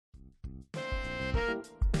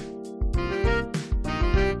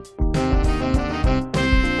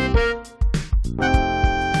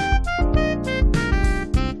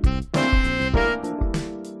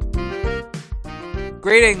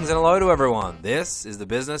Greetings and hello to everyone. This is the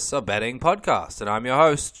Business of Betting podcast, and I'm your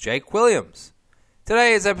host, Jake Williams.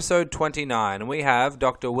 Today is episode 29, and we have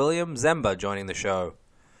Dr. William Zemba joining the show.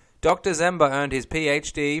 Dr. Zemba earned his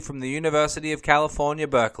PhD from the University of California,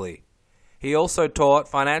 Berkeley. He also taught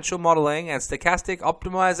financial modeling and stochastic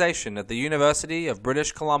optimization at the University of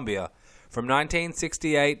British Columbia from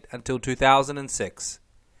 1968 until 2006.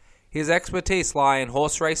 His expertise lie in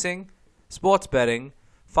horse racing, sports betting,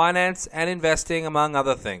 finance, and investing, among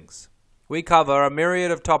other things. We cover a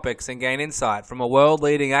myriad of topics and gain insight from a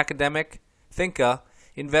world-leading academic, thinker,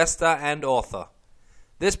 investor, and author.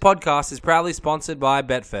 This podcast is proudly sponsored by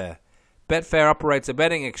Betfair. Betfair operates a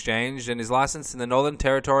betting exchange and is licensed in the Northern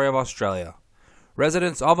Territory of Australia.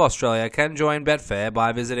 Residents of Australia can join Betfair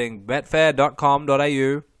by visiting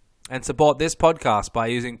betfair.com.au and support this podcast by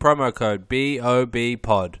using promo code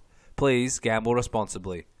BOBPOD. Please gamble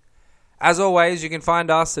responsibly. As always, you can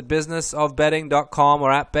find us at businessofbetting.com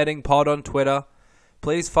or at bettingpod on Twitter.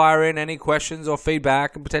 Please fire in any questions or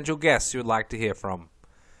feedback and potential guests you would like to hear from.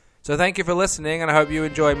 So thank you for listening, and I hope you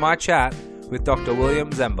enjoy my chat with Dr.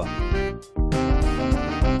 William Zemba.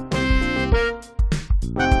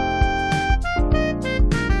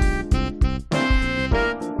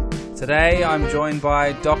 Today I'm joined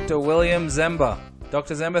by Dr. William Zemba.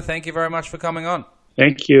 Dr. Zemba, thank you very much for coming on.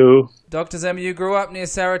 Thank you. Dr. Zemba, you grew up near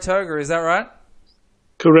Saratoga, is that right?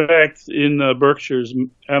 Correct, in Berkshire's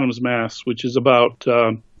Adams, Mass., which is about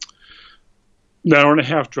an hour and a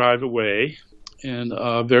half drive away, and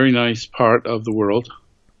a very nice part of the world,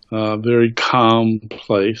 very calm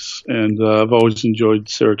place, and I've always enjoyed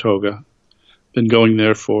Saratoga. Been going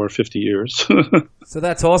there for 50 years. So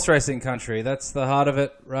that's horse racing country. That's the heart of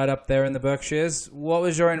it, right up there in the Berkshires. What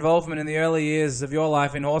was your involvement in the early years of your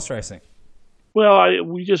life in horse racing? Well,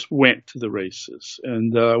 we just went to the races,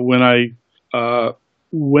 and when I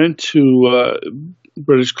went to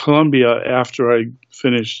British Columbia after I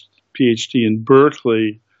finished PhD in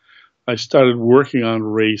Berkeley, I started working on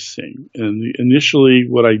racing. And initially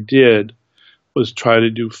what I did was try to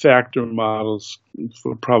do factor models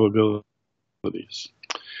for probabilities.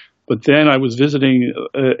 But then I was visiting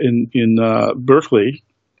in Berkeley,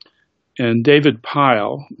 and David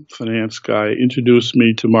Pyle, finance guy, introduced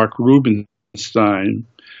me to Mark Rubenstein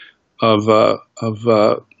of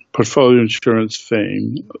portfolio insurance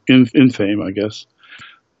fame, in fame, I guess.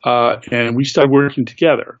 And we started working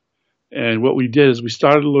together. And what we did is we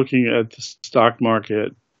started looking at the stock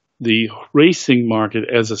market, the racing market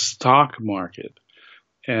as a stock market,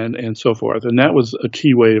 and so forth. And that was a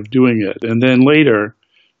key way of doing it. And then later,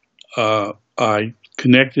 I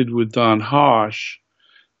connected with Don Hosh,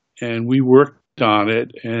 and we worked on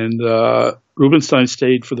it. And Rubenstein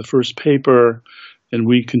stayed for the first paper, and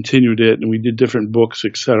we continued it, and we did different books,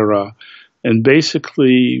 etc. And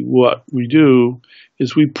basically what we do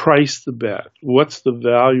is we price the bet. What's the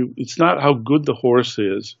value? It's not how good the horse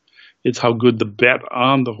is. It's how good the bet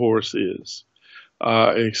on the horse is,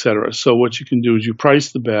 etc. So what you can do is you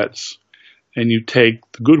price the bets, and you take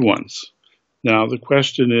the good ones. Now the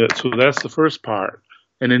question is, so that's the first part.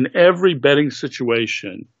 And in every betting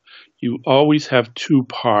situation, you always have two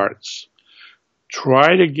parts.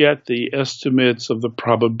 Try to get the estimates of the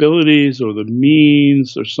probabilities or the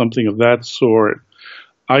means or something of that sort.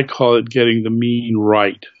 I call it getting the mean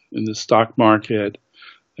right in the stock market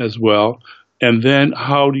as well. And then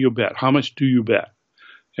how do you bet? How much do you bet?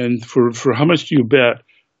 And for how much do you bet,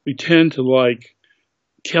 we tend to like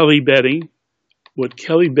Kelly betting. What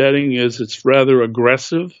Kelly betting is, it's rather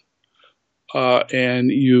aggressive,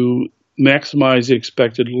 and you maximize the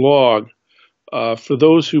expected log. For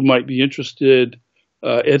those who might be interested,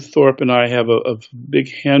 Ed Thorpe and I have a big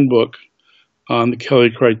handbook on the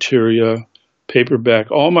Kelly criteria,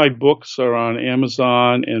 paperback. All my books are on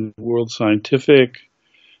Amazon and World Scientific,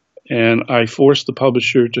 and I forced the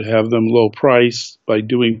publisher to have them low price by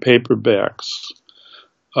doing paperbacks.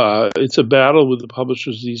 It's a battle with the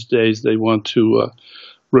publishers these days. They want to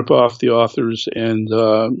rip off the authors and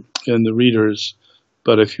the readers.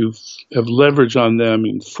 But if you have leverage on them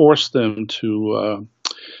and force them to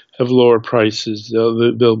have lower prices,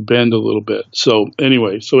 they'll bend a little bit. So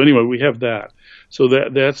anyway, we have that. So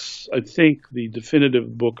that's I think the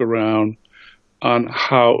definitive book around on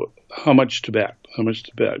how much to bet,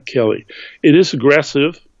 Kelly. It is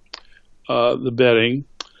aggressive, the betting,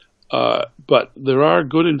 but there are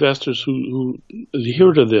good investors who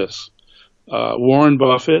adhere to this. Warren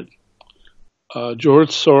Buffett, George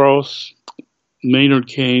Soros, Maynard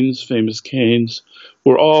Keynes, famous Keynes,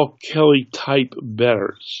 were all Kelly-type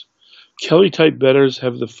bettors. Kelly-type bettors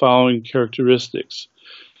have the following characteristics.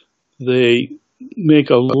 They make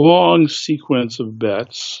a long sequence of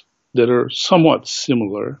bets that are somewhat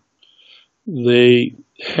similar. They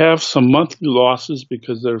have some monthly losses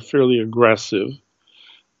because they're fairly aggressive,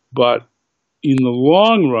 but in the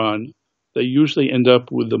long run, they usually end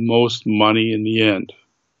up with the most money in the end.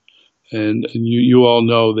 And you all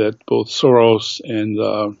know that both Soros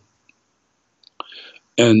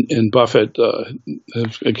and Buffett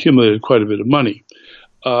have accumulated quite a bit of money.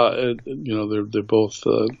 They're both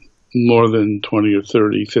more than 20 or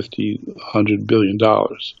 30, 50, $100 billion,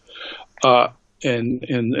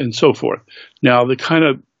 and so forth. Now, the kind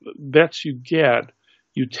of bets you get,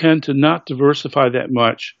 you tend to not diversify that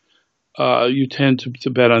much. You tend to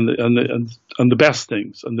bet on the best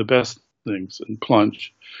things, and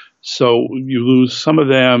plunge. So you lose some of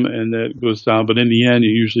them, and that goes down. But in the end,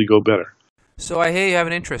 you usually go better. So I hear you have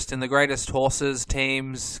an interest in the greatest horses,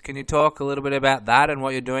 teams. Can you talk a little bit about that and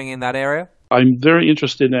what you're doing in that area? I'm very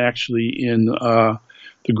interested actually in the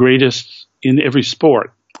greatest in every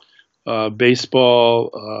sport.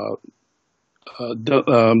 Baseball.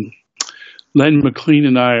 Len McLean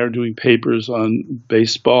and I are doing papers on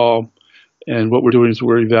baseball, and what we're doing is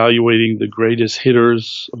we're evaluating the greatest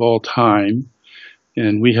hitters of all time.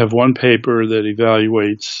 And we have one paper that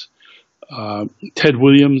evaluates Ted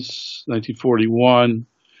Williams, 1941,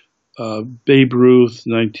 Babe Ruth,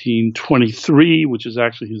 1923, which is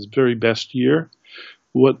actually his very best year.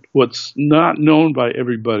 What's not known by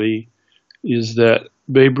everybody is that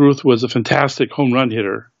Babe Ruth was a fantastic home run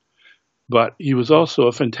hitter, but he was also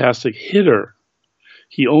a fantastic hitter.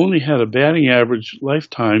 He only had a batting average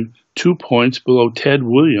lifetime 2 points below Ted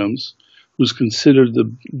Williams, who's considered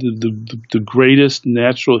the greatest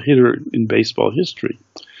natural hitter in baseball history.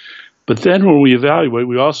 But then when we evaluate,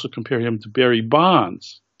 we also compare him to Barry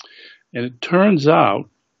Bonds. And it turns out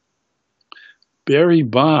Barry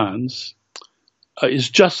Bonds is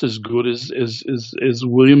just as good as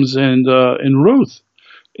Williams and Ruth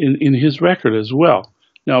in his record as well.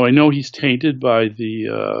 Now, I know he's tainted by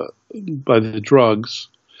the drugs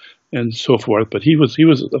and so forth, but he was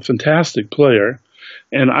a fantastic player.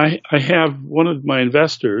 And I have one of my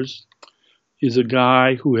investors is a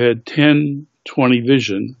guy who had 10-20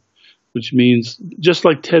 vision, which means just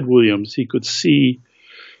like Ted Williams, he could see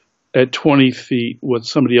at 20 feet what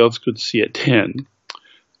somebody else could see at 10.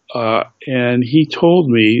 And he told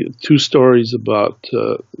me two stories about,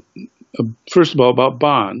 first of all, about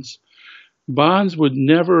Bonds. Bonds would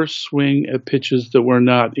never swing at pitches that were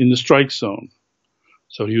not in the strike zone.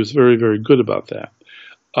 So he was very, very good about that.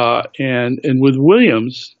 And with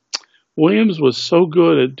Williams was so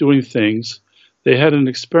good at doing things, they had an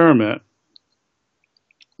experiment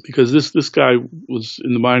because this guy was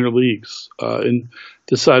in the minor leagues and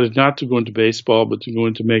decided not to go into baseball, but to go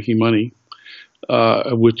into making money,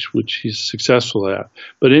 which he's successful at.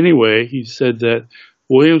 But anyway, he said that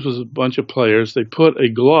Williams was a bunch of players. They put a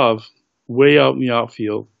glove way out in the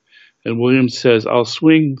outfield, and Williams says, "I'll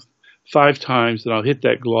swing 5 times and I'll hit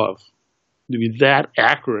that glove." To be that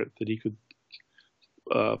accurate that he could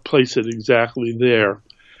place it exactly there,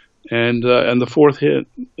 and the fourth hit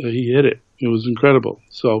he hit it. It was incredible.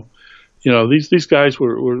 So, these guys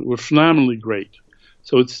were phenomenally great.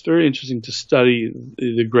 So it's very interesting to study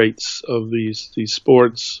the greats of these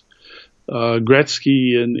sports.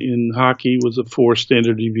 Gretzky in hockey was a 4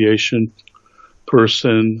 standard deviation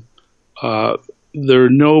person. There are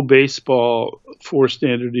no baseball 4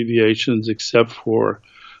 standard deviations except for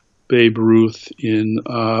Babe Ruth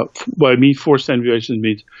by me, 4 standard deviations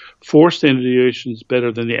means 4 standard deviations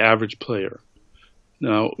better than the average player.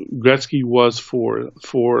 Now, Gretzky was 4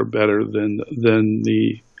 better than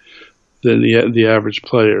the average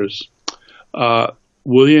players.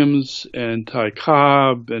 Williams and Ty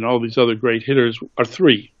Cobb and all these other great hitters are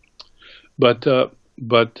 3, but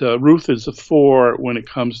Ruth is a 4 when it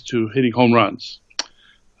comes to hitting home runs.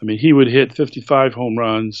 I mean, he would hit 55 home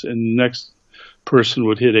runs, and the next person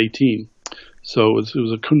would hit 18. So it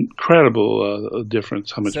was an incredible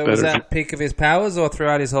difference. How much better? So was that peak of his powers, or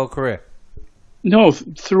throughout his whole career? No,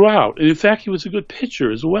 throughout. And in fact, he was a good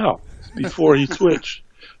pitcher as well before he switched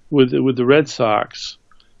with the Red Sox.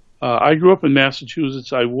 I grew up in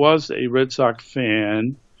Massachusetts. I was a Red Sox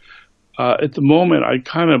fan. At the moment, I'm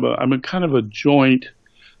kind of a joint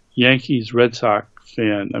Yankees Red Sox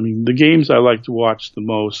fan. I mean, the games I like to watch the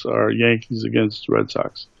most are Yankees against Red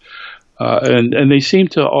Sox. And they seem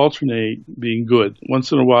to alternate being good.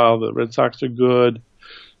 Once in a while, the Red Sox are good,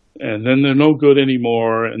 and then they're no good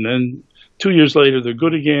anymore. And then 2 years later, they're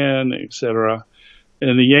good again, etc.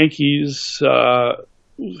 And the Yankees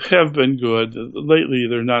have been good. Lately,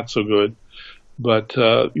 they're not so good. But,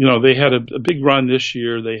 they had a big run this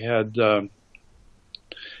year. They had, their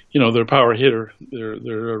power hitter,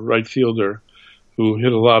 their right fielder, who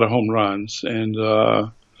hit a lot of home runs. And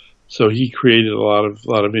so he created a lot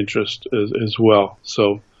of interest as well.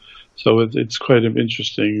 So it's quite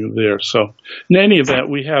interesting there. So in any event,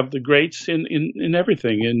 we have the greats in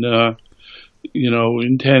everything,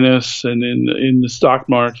 in tennis and in the stock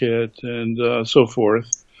market and so forth.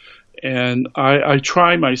 And I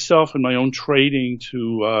try myself in my own trading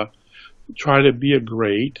to try to be a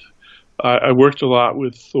great. I worked a lot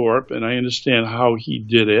with Thorpe, and I understand how he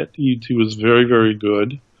did it. He was very, very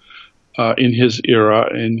good in his era,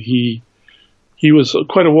 and he was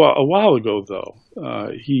quite a while ago, though.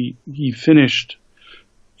 He finished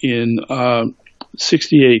in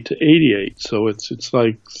 68 to 88, so it's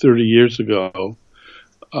like 30 years ago.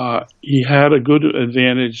 He had a good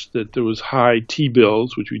advantage that there was high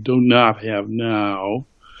T-bills, which we do not have now.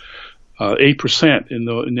 8% in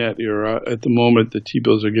that era. At the moment, the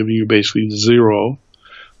T-bills are giving you basically zero.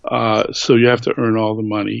 So you have to earn all the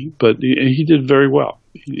money. But he did very well.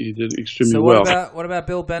 He did extremely well. So what about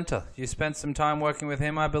Bill Benter? You spent some time working with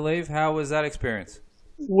him, I believe. How was that experience?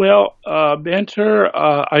 Well, Benter,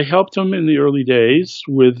 I helped him in the early days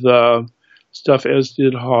with stuff, as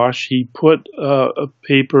did Hosch. He put a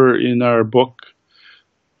paper in our book,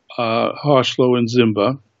 Hosch, Low, and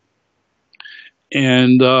Zimba.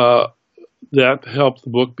 And that helped the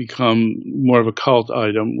book become more of a cult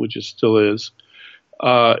item, which it still is.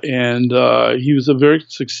 And he was a very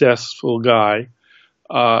successful guy.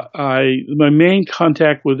 My main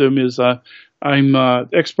contact with him is I'm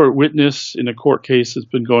expert witness in a court case that's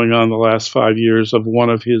been going on the last 5 years of one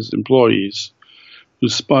of his employees who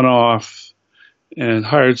spun off and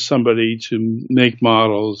hired somebody to make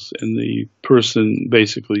models, and the person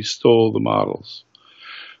basically stole the models.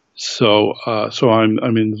 So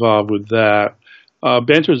I'm involved with that.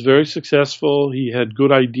 Benter was very successful. He had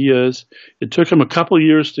good ideas. It took him a couple of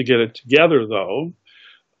years to get it together, though.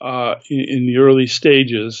 In the early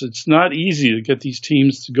stages, it's not easy to get these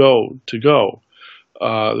teams to go.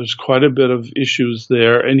 There's quite a bit of issues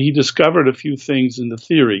there, and he discovered a few things in the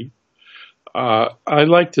theory. I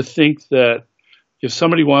like to think that if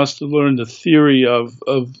somebody wants to learn the theory of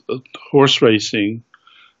horse racing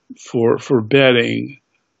for betting,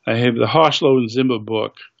 I have the Hosch, Low, and Zimba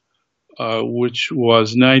book, which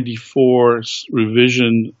was 94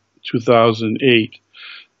 revision 2008.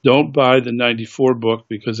 Don't buy the 94 book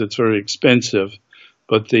because it's very expensive,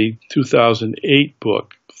 but the 2008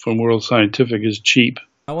 book from World Scientific is cheap.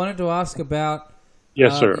 I wanted to ask about...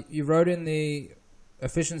 Yes, sir. You wrote in the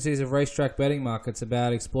Efficiencies of Racetrack Betting Markets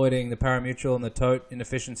about exploiting the parimutuel and the tote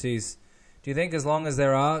inefficiencies. Do you think as long as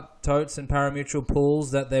there are totes and parimutuel pools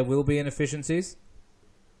that there will be inefficiencies?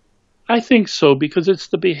 I think so, because it's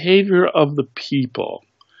the behavior of the people.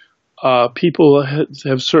 People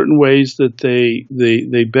have certain ways that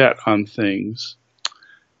they bet on things,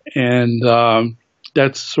 and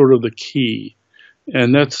that's sort of the key.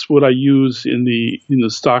 And that's what I use in the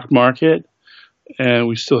stock market, and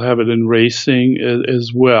we still have it in racing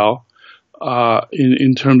as well,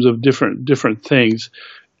 in terms of different things.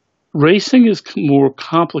 Racing is more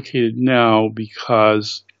complicated now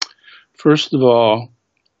because, first of all,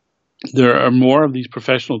 there are more of these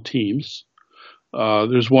professional teams.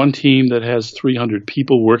 There's one team that has 300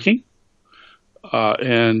 people working.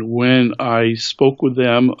 And when I spoke with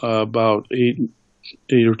them about eight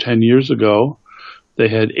or 10 years ago, they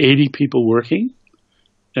had 80 people working,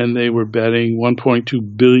 and they were betting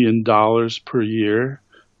 $1.2 billion per year,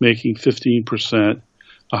 making 15%,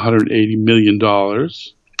 $180 million.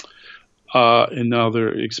 And now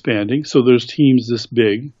they're expanding. So there's teams this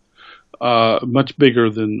big, much bigger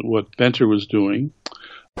than what Benter was doing.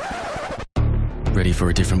 Ready for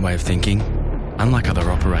a different way of thinking? Unlike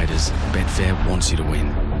other operators, Betfair wants you to win.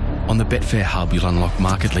 On the Betfair Hub, you'll unlock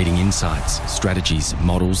market-leading insights, strategies,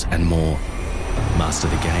 models, and more. Master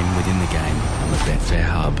the game within the game on the Betfair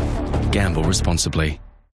Hub. Gamble responsibly.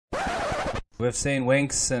 We've seen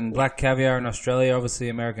Winx and Black Caviar in Australia, obviously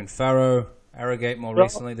American Faro, Arrogate more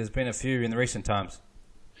recently. There's been a few in the recent times.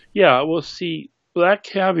 Yeah, well, see, Black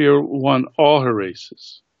Caviar won all her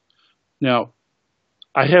races. Now,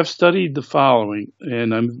 I have studied the following,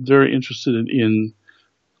 and I'm very interested in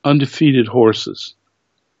undefeated horses.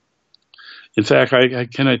 In fact,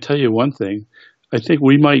 can I tell you one thing? I think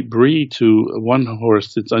we might breed to one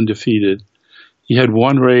horse that's undefeated. He had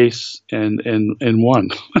one race and won.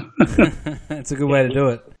 That's a good way to do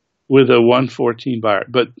it. With a 114 Bayard.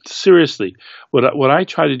 But seriously, what I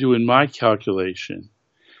try to do in my calculation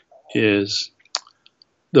is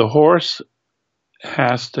the horse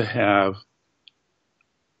has to have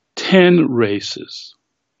 10 races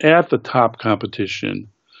at the top competition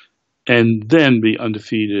and then be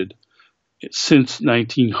undefeated since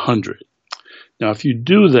 1900. Now, if you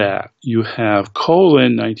do that, you have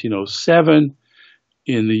Colin 1907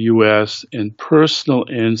 in the U.S. and Personal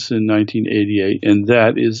Ensign 1988, and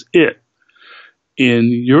that is it. In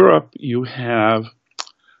Europe, you have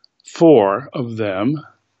 4 of them.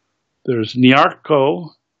 There's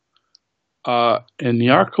Niarco, and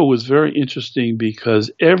Niarco was very interesting because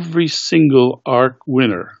every single Arc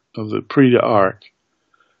winner of the Prix d'Arc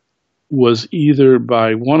was either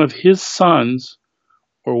by one of his sons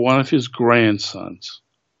or one of his grandsons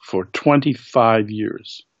for 25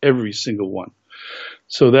 years, every single one.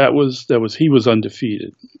 So he was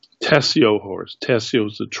undefeated. Tessio horse.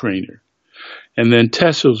 Tessio's the trainer. And then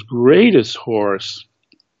Tessio's greatest horse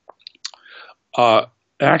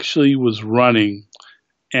actually was running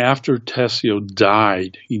after Tessio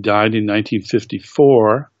died. He died in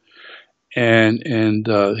 1954, and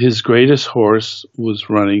his greatest horse was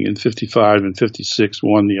running in 55 and 56,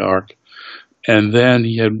 won the Arc. And then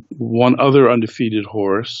he had one other undefeated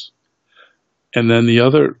horse. And then the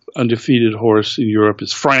other undefeated horse in Europe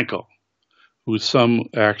is Franco, who some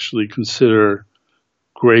actually consider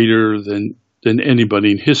greater than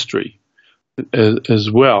anybody in history as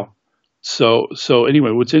well. So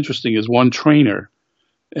anyway, what's interesting is one trainer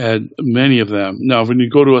had many of them. Now, when you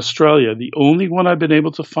go to Australia, the only one I've been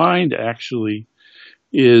able to find actually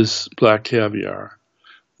is Black Caviar.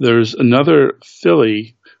 There's another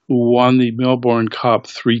filly who won the Melbourne Cup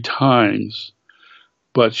 3 times,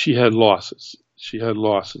 but she had losses.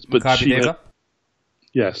 But she had,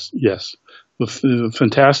 yes, a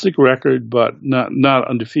fantastic record, but not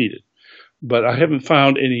undefeated. But I haven't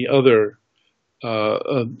found any other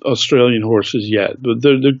Australian horses yet. But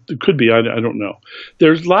there could be. I don't know.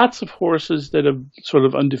 There's lots of horses that have sort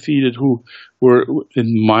of undefeated who were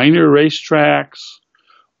in minor racetracks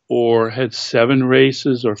or had 7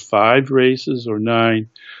 races or 5 races or 9.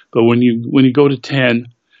 But when you go to 10,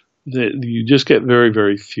 you just get very,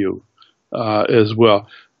 very few as well.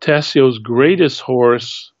 Tessio's greatest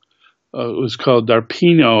horse was called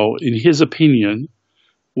Darpino. In his opinion,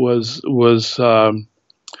 was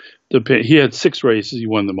he had 6 races. He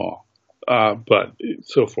won them all, but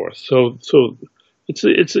so forth. So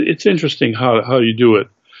it's interesting how you do it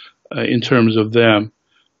in terms of them.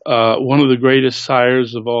 One of the greatest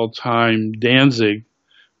sires of all time, Danzig,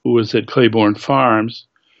 who was at Claiborne Farms,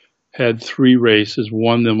 had 3 races,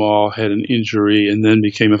 won them all, had an injury, and then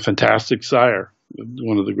became a fantastic sire,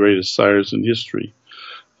 one of the greatest sires in history.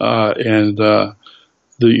 And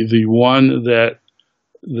the one that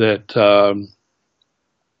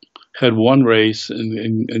had 1 race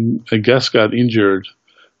and I guess got injured,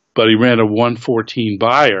 but he ran a 1:14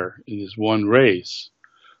 buyer in his 1 race.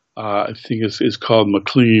 I think it's called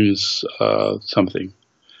McLean's something.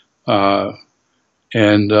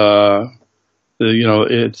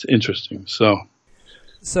 It's interesting. So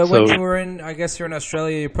when you were I guess you're in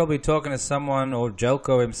Australia, you're probably talking to someone, or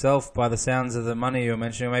Jelko himself, by the sounds of the money you were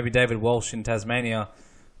mentioning, or maybe David Walsh in Tasmania.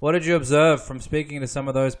 What did you observe from speaking to some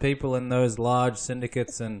of those people in those large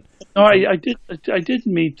syndicates? And no, I did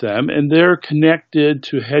meet them, and they're connected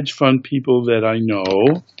to hedge fund people that I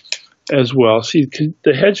know as well. See,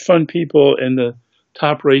 the hedge fund people and the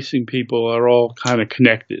top racing people are all kind of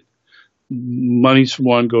connected. Monies from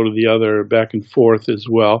one go to the other, back and forth as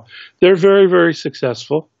well. They're very, very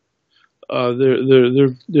successful.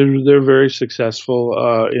 They're very successful,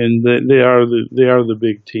 and they are the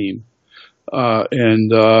big team.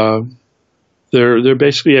 They're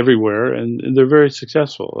basically everywhere, and they're very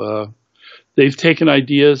successful. They've taken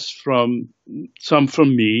ideas from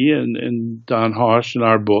me and Don Hosch in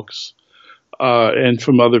our books, and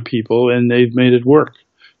from other people, and they've made it work,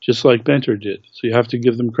 just like Benter did. So you have to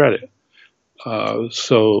give them credit. They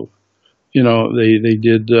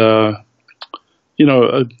did a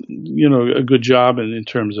good job in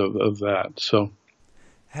terms of that. So.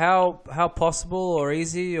 How possible or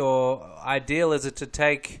easy or ideal is it to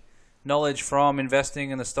take knowledge from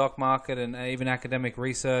investing in the stock market and even academic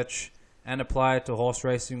research and apply it to horse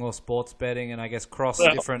racing or sports betting and I guess cross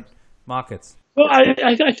different markets? Well,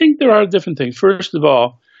 I think there are different things. First of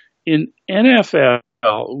all, in NFL,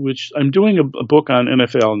 which I'm doing a book on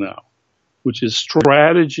NFL now, which is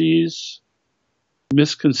strategies,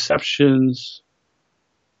 misconceptions,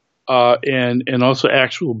 and also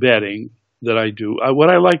actual betting that I do. What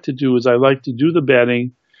I like to do is I like to do the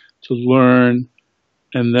betting to learn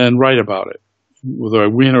and then write about it, whether I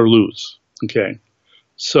win or lose. Okay.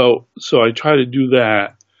 So I try to do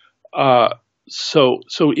that. So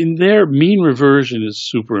in there, mean reversion is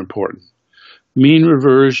super important. Mean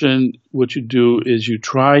reversion, what you do is you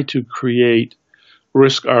try to create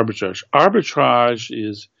risk arbitrage. Arbitrage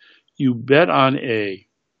is you bet on A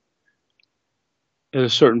at a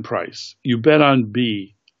certain price. You bet on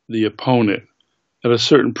B, the opponent, at a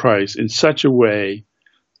certain price in such a way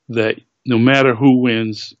that no matter who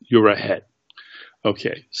wins, you're ahead.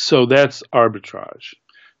 Okay, so that's arbitrage.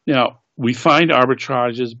 Now, we find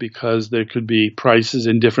arbitrages because there could be prices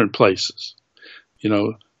in different places,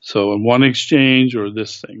 so in one exchange or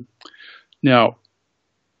this thing. Now,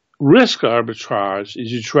 risk arbitrage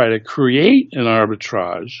is you try to create an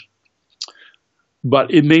arbitrage,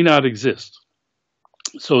 but it may not exist.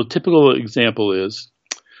 So a typical example is,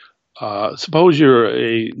 suppose you're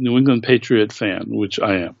a New England Patriot fan, which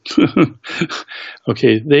I am.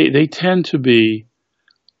 Okay, they tend to be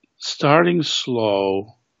starting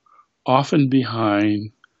slow, often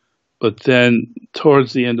behind, but then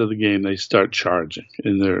towards the end of the game they start charging,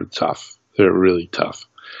 and they're tough. They're really tough.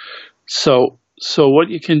 So what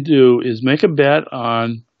you can do is make a bet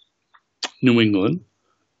on New England,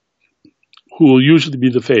 who will usually be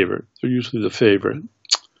the favorite. They're usually the favorite.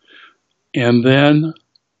 And then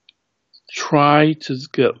try to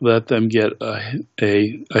let them get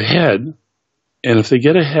ahead. And if they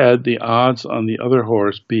get ahead, the odds on the other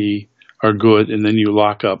horse B are good, and then you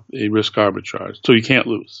lock up a risk arbitrage. So you can't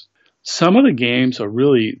lose. Some of the games are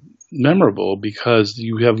really memorable because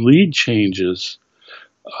you have lead changes.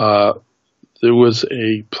 There was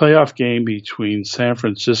a playoff game between San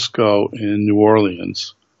Francisco and New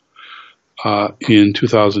Orleans in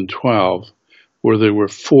 2012 where there were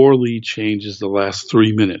 4 lead changes the last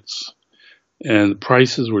 3 minutes. And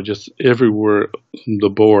prices were just everywhere on the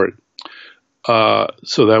board.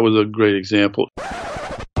 So that was a great example.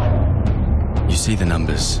 You see the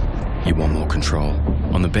numbers. You want more control.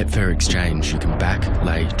 On the Betfair exchange, you can back,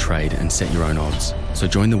 lay, trade, and set your own odds. So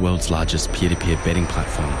join the world's largest peer-to-peer betting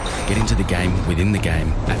platform. Get into the game within the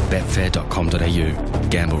game at betfair.com.au.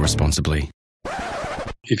 Gamble responsibly.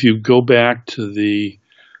 If you go back to the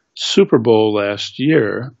Super Bowl last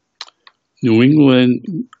year, New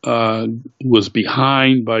England was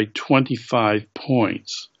behind by 25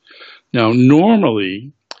 points. Now,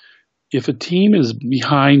 normally, if a team is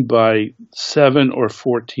behind by 7 or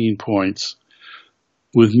 14 points,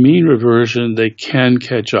 with mean reversion, they can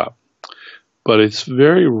catch up. But it's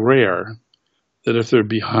very rare that if they're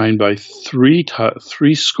behind by three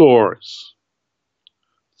scores,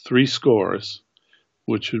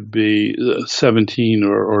 which would be 17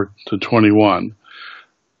 or to 21,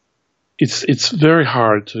 it's very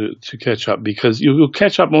hard to catch up because you'll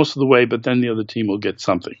catch up most of the way, but then the other team will get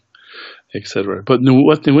something, etc. But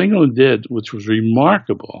what New England did, which was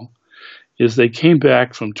remarkable, is they came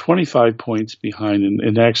back from 25 points behind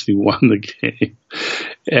and actually won the game.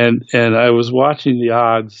 And I was watching the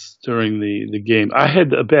odds during the game. I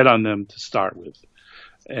had a bet on them to start with,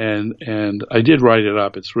 and I did write it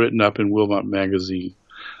up. It's written up in Wilmot Magazine,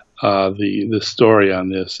 the story on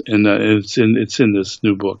this, and it's in this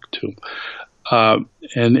new book too.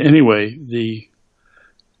 And anyway,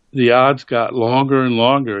 the odds got longer and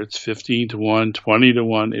longer. It's 15 to 1, 20 to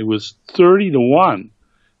 1. It was 30 to 1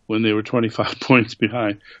 when they were 25 points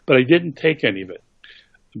behind. But I didn't take any of it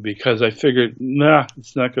because I figured,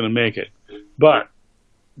 it's not going to make it. But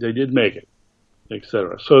they did make it,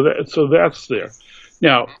 etc. So that's there.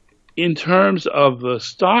 Now, in terms of the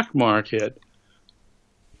stock market,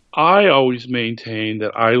 I always maintain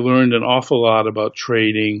that I learned an awful lot about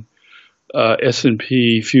trading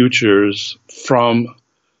S&P futures from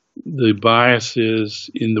the biases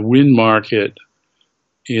in the win market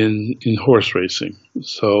in horse racing.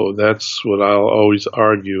 So that's what I'll always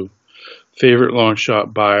argue. Favorite long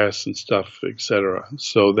shot bias and stuff, etc.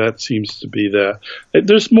 So that seems to be that.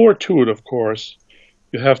 There's more to it, of course.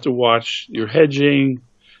 You have to watch your hedging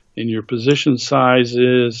and your position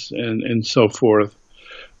sizes and so forth.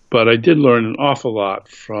 But I did learn an awful lot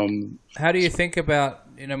from... How do you think about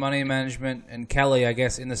money management and Kelly, I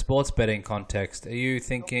guess, in the sports betting context? Are you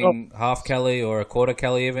thinking half Kelly or a quarter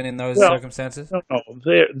Kelly even in those circumstances? No.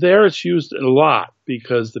 There it's used a lot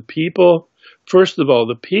because first of all,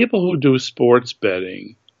 the people who do sports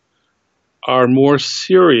betting are more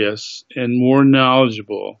serious and more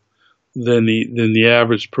knowledgeable than the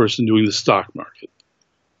average person doing the stock market.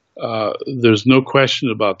 There's no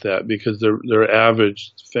question about that because they're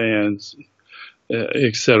average fans,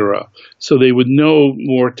 etc. So they would know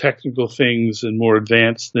more technical things and more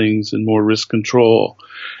advanced things and more risk control.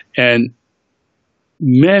 And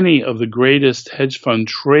many of the greatest hedge fund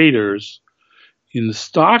traders in the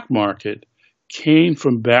stock market came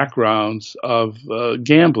from backgrounds of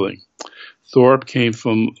gambling. Thorpe came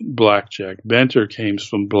from blackjack. Benter came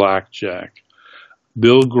from blackjack.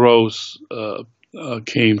 Bill Gross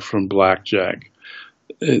came from blackjack.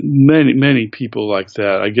 Many people like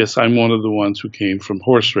that. I guess I'm one of the ones who came from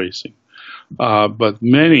horse racing. But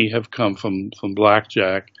many have come from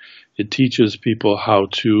blackjack. It teaches people how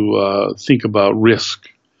to think about risk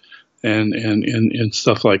and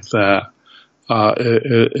stuff like that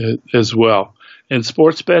as well. And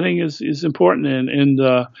sports betting is important. And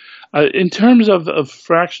in terms of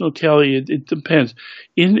fractional Kelly, it depends.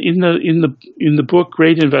 In the book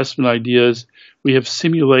Great Investment Ideas, we have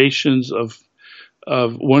simulations of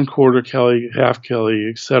 1/4 Kelly, half Kelly,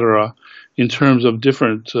 etc., in terms of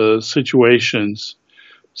different situations.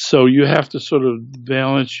 So you have to sort of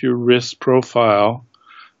balance your risk profile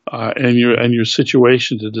and your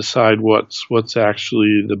situation to decide what's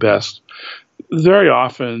actually the best. Very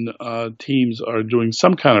often, teams are doing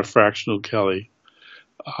some kind of fractional Kelly,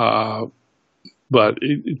 but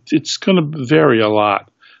it's going to vary a lot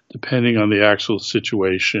depending on the actual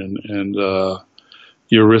situation and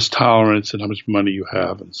your risk tolerance and how much money you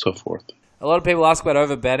have and so forth. A lot of people ask about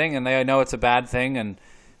overbetting, and they know it's a bad thing, and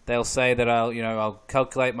they'll say that I'll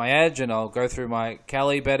calculate my edge and I'll go through my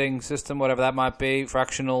Kelly betting system, whatever that might be,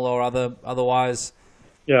 fractional or otherwise.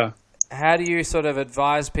 Yeah. How do you sort of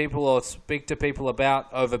advise people or speak to people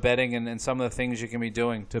about overbetting and some of the things you can be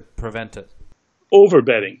doing to prevent it?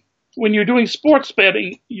 Overbetting. When you're doing sports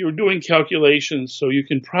betting, you're doing calculations, so you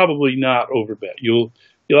can probably not overbet. You'll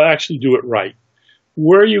actually do it right.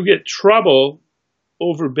 Where you get trouble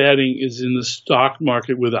overbetting is in the stock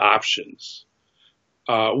market with options.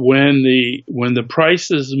 When the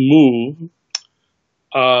prices move,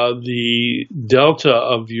 the delta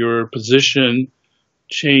of your position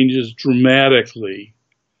changes dramatically,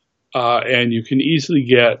 and you can easily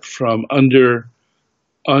get from under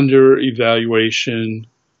evaluation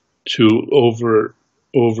to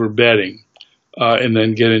over betting, and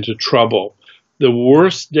then get into trouble. The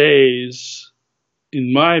worst days,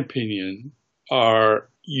 in my opinion, are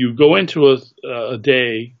you go into a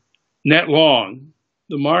day net long,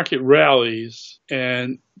 the market rallies,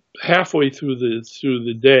 and halfway through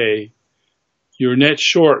the day, you're net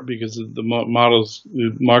short because the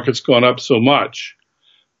market's gone up so much,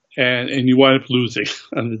 and you wind up losing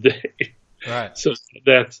on the day. Right. So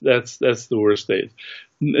that's the worst days.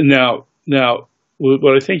 Now,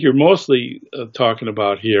 what I think you're mostly talking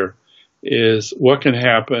about here is what can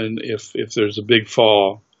happen if there's a big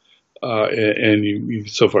fall, and you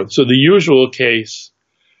so forth. So the usual case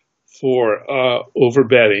for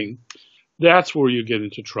overbetting, that's where you get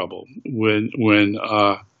into trouble when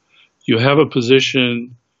you have a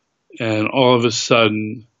position and all of a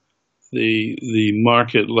sudden the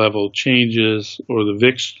market level changes or the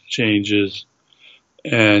VIX changes,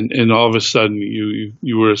 and all of a sudden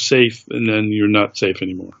you were safe and then you're not safe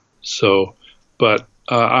anymore. So, but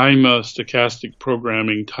I'm a stochastic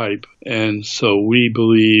programming type, and so we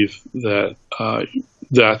believe that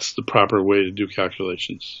that's the proper way to do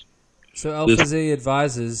calculations. So Alpha Z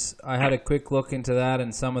Advisors, I had a quick look into that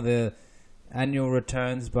and some of the annual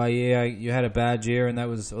returns by year. You had a bad year, and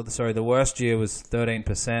the worst year was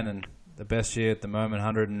 13%, and the best year at the moment,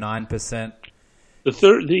 109%.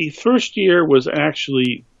 The first year was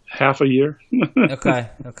actually half a year.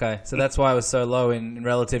 Okay. So that's why it was so low in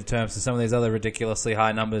relative terms to some of these other ridiculously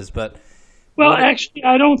high numbers. But actually,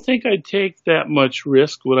 I don't think I take that much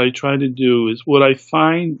risk. What I try to do is what I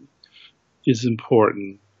find is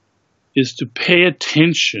important is to pay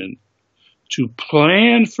attention, to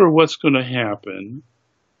plan for what's going to happen,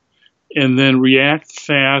 and then react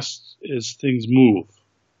fast as things move.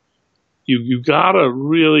 You got to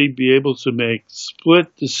really be able to make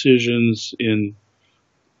split decisions in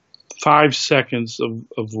 5 seconds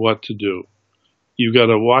of what to do. You got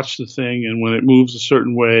to watch the thing, and when it moves a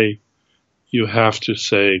certain way, you have to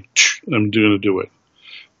say, I'm going to do it.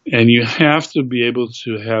 And you have to be able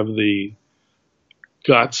to have the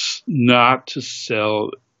guts not to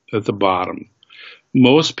sell at the bottom.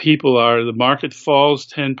 Most people the market falls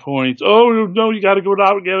 10 points. Oh, no, you got to go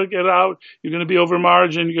out, get out. You're going to be over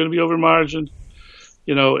margin.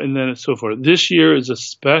 And then so forth. This year is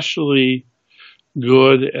especially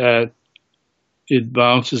good at it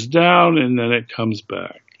bounces down and then it comes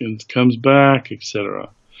back and comes back, etc.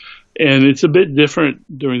 And it's a bit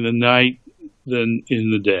different during the night than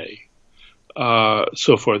in the day,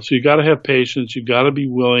 so forth. So you got to have patience. You got to be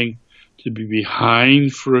willing to be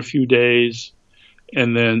behind for a few days,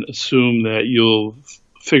 and then assume that you'll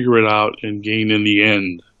figure it out and gain in the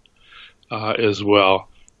end as well.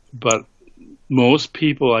 But most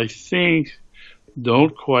people, I think,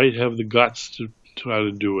 don't quite have the guts to try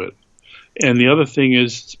to do it. And the other thing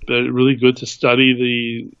is, it's really good to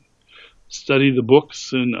study the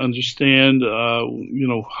books and understand,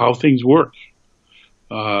 how things work.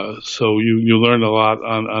 So you learn a lot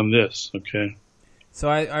on this. Okay. So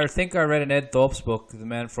I think I read in Ed Thorpe's book, The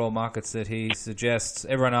Man for All Markets, that he suggests,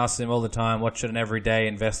 everyone asks him all the time, what should an everyday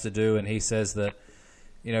investor do? And he says that,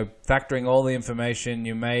 factoring all the information,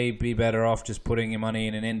 you may be better off just putting your money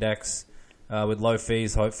in an index with low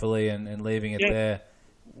fees, hopefully, and leaving it there.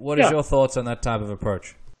 What is your thoughts on that type of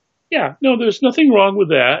approach? Yeah, no, there's nothing wrong with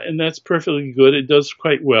that, and that's perfectly good. It does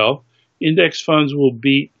quite well. Index funds will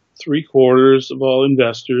beat 3/4 of all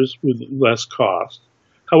investors with less cost.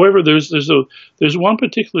 However, there's one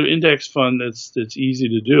particular index fund that's easy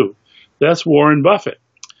to do. That's Warren Buffett.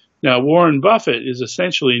 Now, Warren Buffett is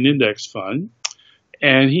essentially an index fund,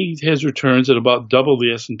 and he has returns at about double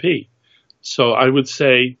the S&P. So I would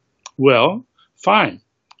say, well, fine,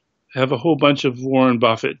 have a whole bunch of Warren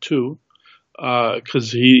Buffett too,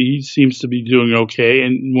 because he seems to be doing okay.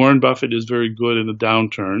 And Warren Buffett is very good in a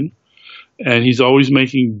downturn, and he's always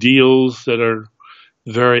making deals that are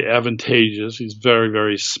very advantageous. He's very,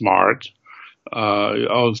 very smart.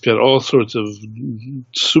 He's got all sorts of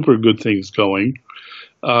super good things going.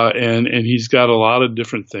 And he's got a lot of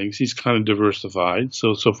different things. He's kind of diversified,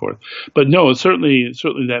 so forth. But no, certainly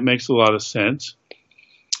that makes a lot of sense.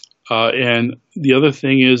 And the other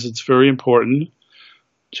thing is, it's very important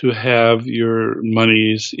to have your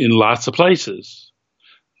monies in lots of places,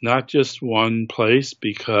 not just one place,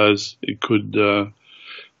 because it could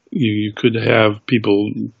you could have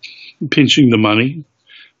people pinching the money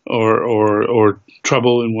or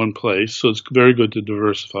trouble in one place. So it's very good to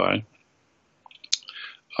diversify.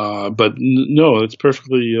 But no, it's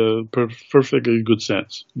perfectly good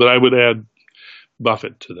sense. But I would add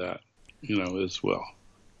Buffett to that, as well.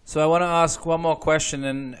 So I want to ask one more question,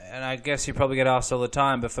 and I guess you probably get asked all the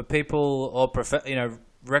time, but for people or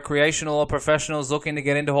recreational or professionals looking to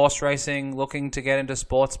get into horse racing, looking to get into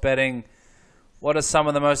sports betting, what are some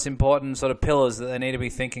of the most important sort of pillars that they need to be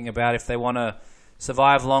thinking about if they want to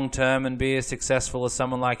survive long term and be as successful as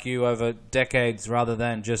someone like you over decades, rather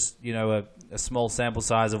than just a small sample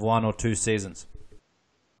size of 1 or 2 seasons?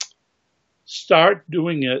 Start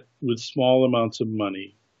doing it with small amounts of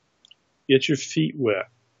money. Get your feet wet.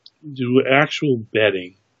 Do actual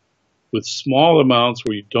betting with small amounts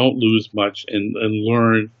where you don't lose much, and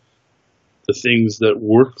learn the things that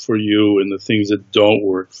work for you and the things that don't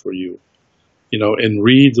work for you. And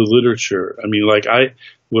read the literature. I mean,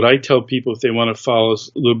 what I tell people if they want to follow a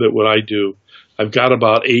little bit what I do, I've got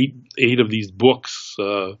about eight of these books.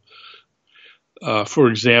 For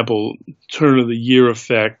example, Turn of the Year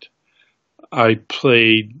Effect. I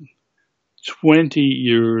played 20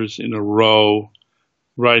 years in a row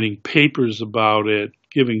writing papers about it,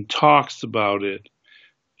 giving talks about it,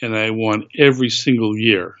 and I won every single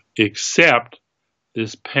year except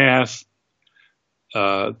this past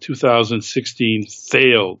 2016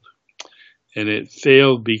 failed. And it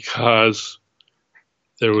failed because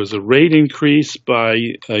there was a rate increase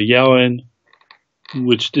by Yellen,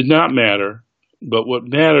 which did not matter. But what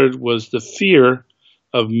mattered was the fear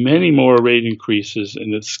of many more rate increases,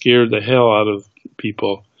 and it scared the hell out of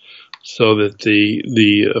people, so that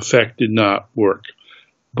the effect did not work.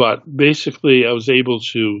 But basically, I was able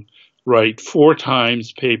to write 4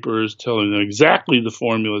 times papers telling them exactly the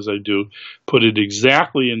formulas I do, put it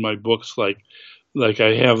exactly in my books, like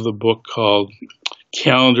I have the book called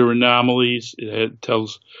Calendar Anomalies. It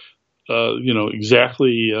tells,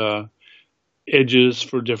 exactly edges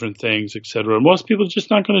for different things, etc. Most people are just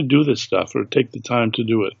not going to do this stuff or take the time to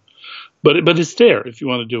do it. But it's there if you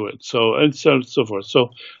want to do it. So and so forth.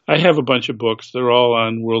 So I have a bunch of books. They're all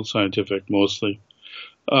on World Scientific mostly.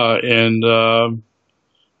 You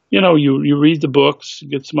read the books,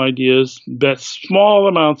 get some ideas, bet small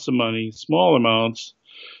amounts of money, small amounts,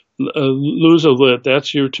 lose a lit,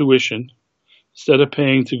 that's your tuition. Instead of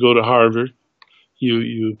paying to go to Harvard,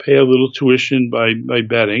 you pay a little tuition by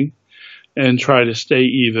betting and try to stay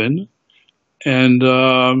even. And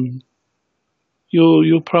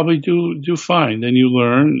you'll probably do fine. Then you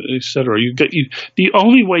learn, etc. The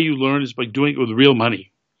only way you learn is by doing it with real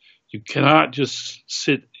money. You cannot just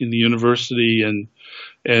sit in the university and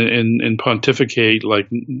pontificate like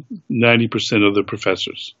 90% of the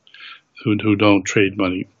professors who don't trade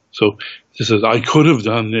money. So this says, I could have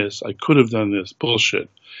done this. I could have done this. Bullshit.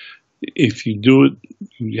 If you do it,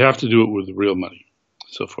 you have to do it with real money,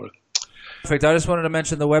 so forth. Perfect. I just wanted to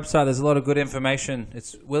mention the website. There's a lot of good information.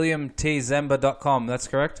 It's williamtzemba.com. That's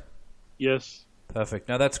correct? Yes. Perfect.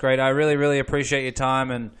 No, that's great. I really, really appreciate your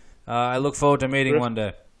time, and I look forward to meeting one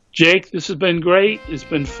day. Jake, this has been great. It's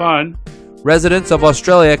been fun. Residents of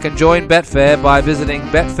Australia can join Betfair by visiting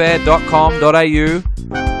betfair.com.au,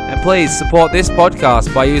 and please support this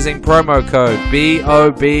podcast by using promo code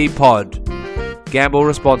BOBPOD. Gamble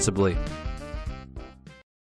responsibly.